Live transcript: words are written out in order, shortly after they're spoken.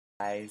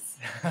Guys.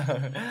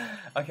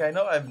 Okay, I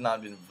know I've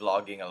not been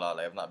vlogging a lot.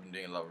 Like, I've not been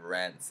doing a lot of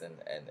rants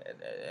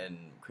and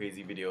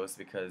crazy videos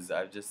because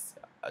I've just,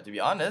 to be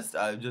honest,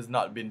 I've just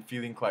not been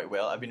feeling quite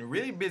well. I've been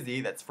really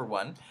busy, that's for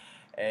one.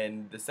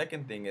 And the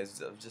second thing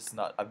is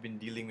I've been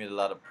dealing with a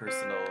lot of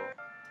personal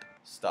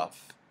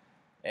stuff.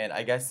 And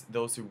I guess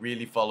those who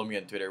really follow me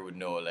on Twitter would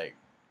know, like,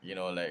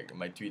 like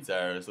my tweets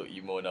are so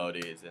emo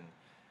nowadays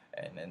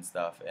and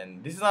stuff.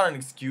 And this is not an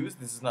excuse,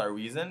 this is not a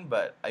reason,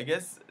 but I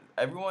guess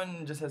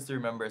everyone just has to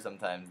remember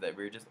sometimes that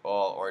we're just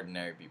all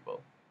ordinary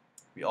people.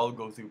 We all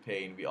go through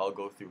pain, we all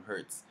go through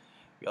hurts,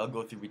 we all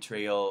go through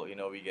betrayal,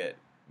 we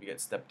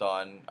get stepped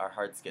on, our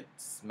hearts get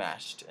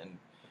smashed,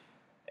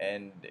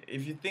 and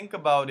if you think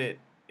about it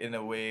in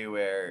a way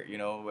where,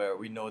 where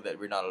we know that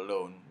we're not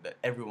alone, that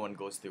everyone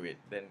goes through it,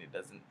 then it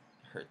doesn't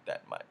hurt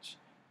that much.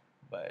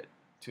 But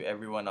to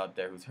everyone out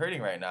there who's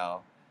hurting right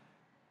now,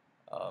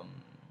 um,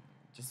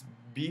 just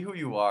be who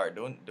you are.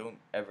 Don't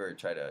ever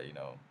try to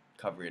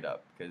cover it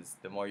up, because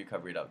the more you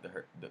cover it up, the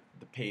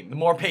pain, the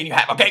more pain you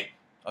have. Okay,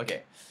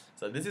 okay.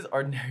 So this is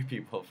ordinary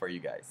people for you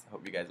guys.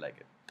 Hope you guys like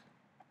it.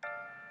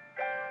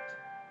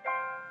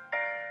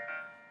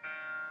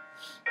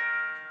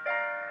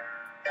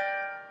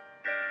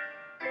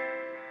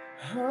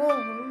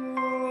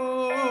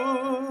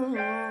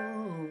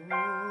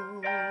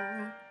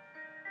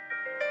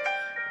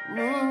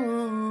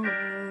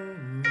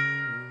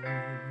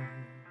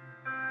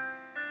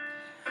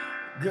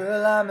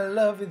 Girl, I'm in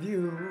love with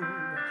you.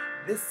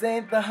 This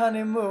ain't the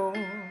honeymoon,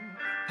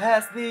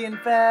 past the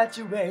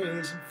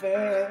infatuation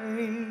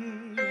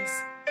phase.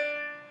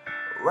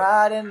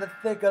 Right in the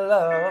thick of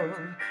love.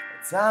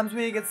 At times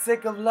we get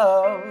sick of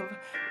love.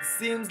 It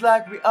seems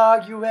like we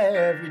argue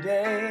every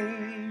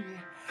day.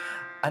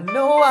 I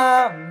know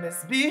I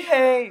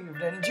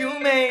misbehaved and you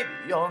made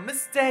your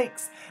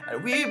mistakes,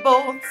 and we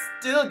both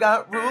still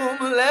got room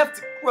left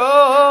to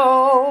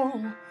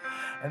grow.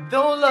 And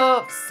though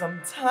love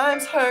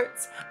sometimes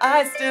hurts,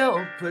 I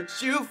still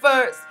put you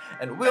first,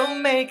 and we'll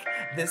make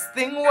this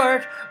thing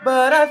work.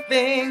 But I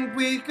think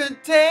we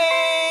could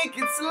take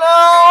it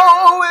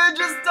slow. We're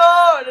just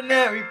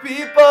ordinary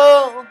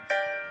people.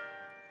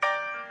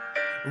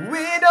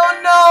 We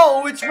don't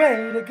know which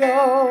way to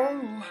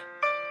go,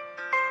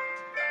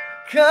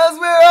 'cause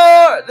we're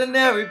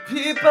ordinary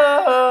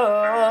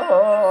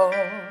people.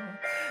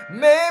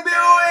 Maybe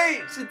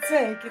we should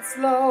take it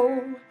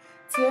slow.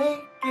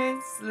 Take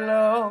it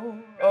slow.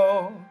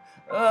 Oh,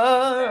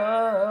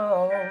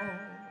 oh.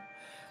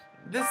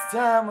 This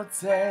time we'll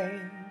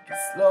take it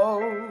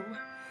slow.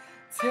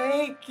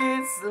 Take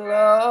it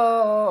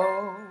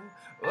slow.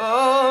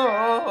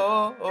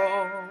 Oh,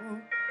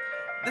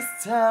 this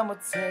time we'll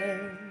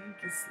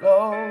take it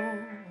slow.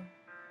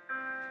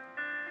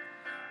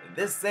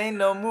 This ain't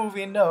no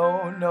movie,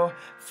 no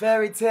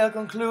fairy tale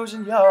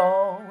conclusion,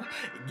 yo.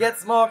 It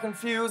gets more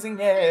confusing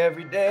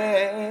every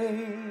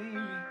day.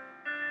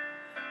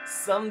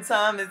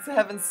 Sometimes it's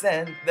heaven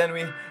sent, then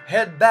we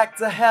head back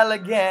to hell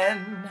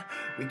again.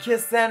 We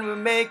kiss and we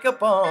make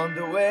up on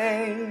the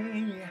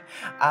way.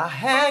 I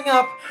hang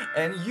up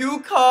and you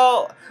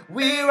call.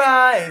 We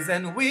rise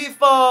and we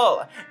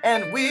fall,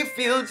 and we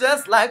feel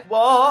just like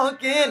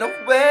walking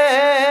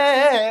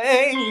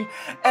away.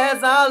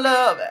 As our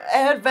love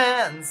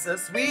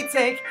advances, we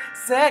take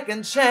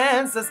second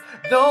chances.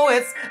 Though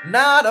it's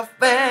not a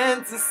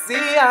fantasy,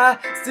 I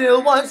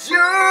still want you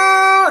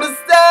to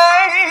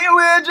stay.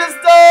 We're just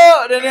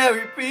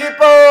ordinary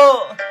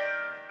people.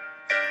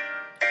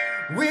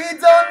 We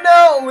don't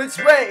know which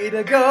way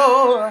to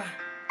go,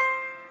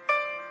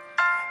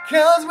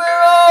 'cause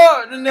we're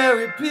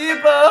ordinary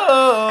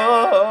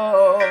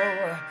people.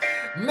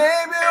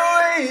 Maybe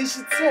we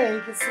should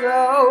take it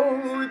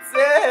slow.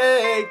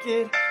 Take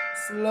it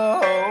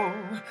slow.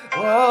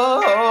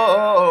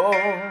 Whoa.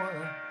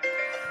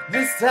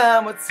 This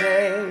time we'll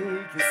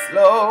take it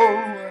slow.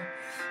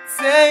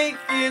 Take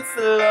it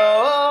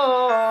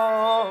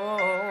slow.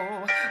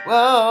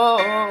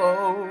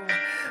 Whoa.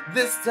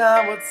 This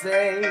time we'll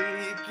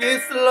take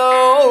it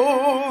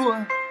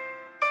slow.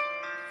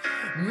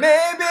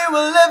 Maybe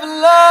we'll live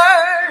and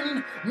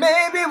learn.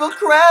 Maybe we'll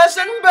crash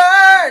and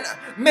burn.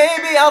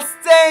 Maybe I'll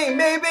stay,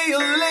 maybe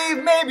you'll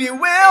leave, maybe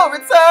we'll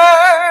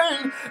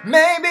return.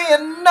 Maybe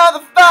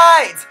another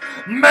fight.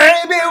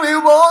 Maybe we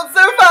won't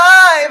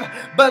survive,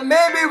 but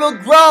maybe we'll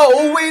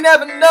grow. We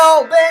never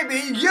know,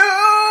 baby. You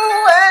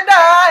and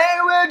I,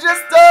 we're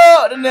just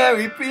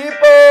ordinary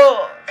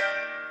people.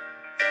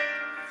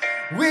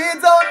 We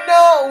don't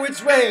know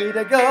which way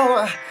to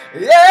go,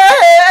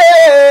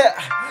 yeah,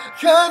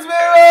 'cause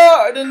we're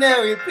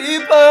ordinary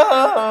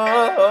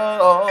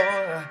people.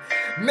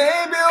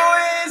 Maybe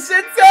we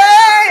should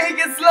take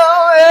it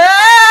slow,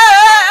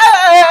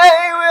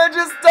 yeah. We're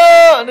just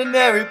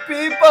ordinary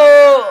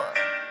people.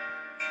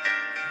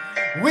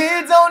 We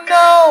don't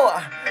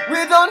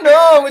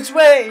know which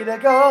way to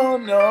go,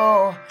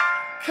 no,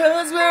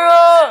 'cause we're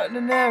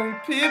ordinary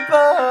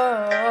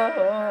people.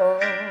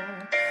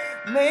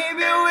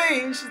 Maybe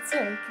we should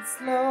take it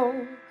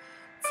slow.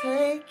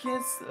 Take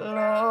it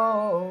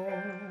slow.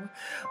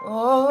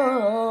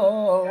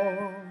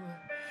 Oh.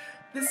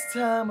 This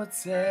time we'll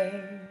take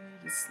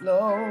it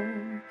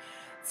slow.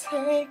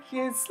 Take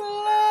it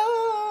slow.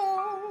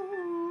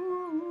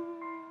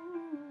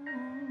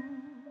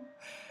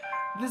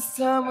 This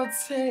time we'll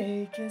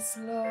take it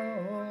slow.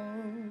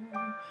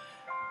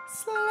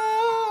 Slow.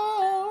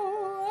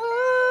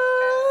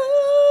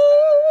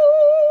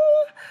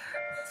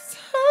 This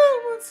time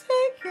we'll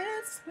take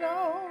it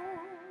slow.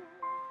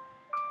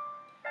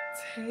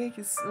 Take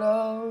it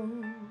slow.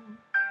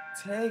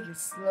 Take it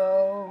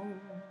slow.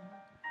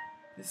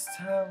 This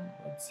time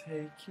we'll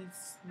take it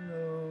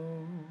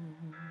slow.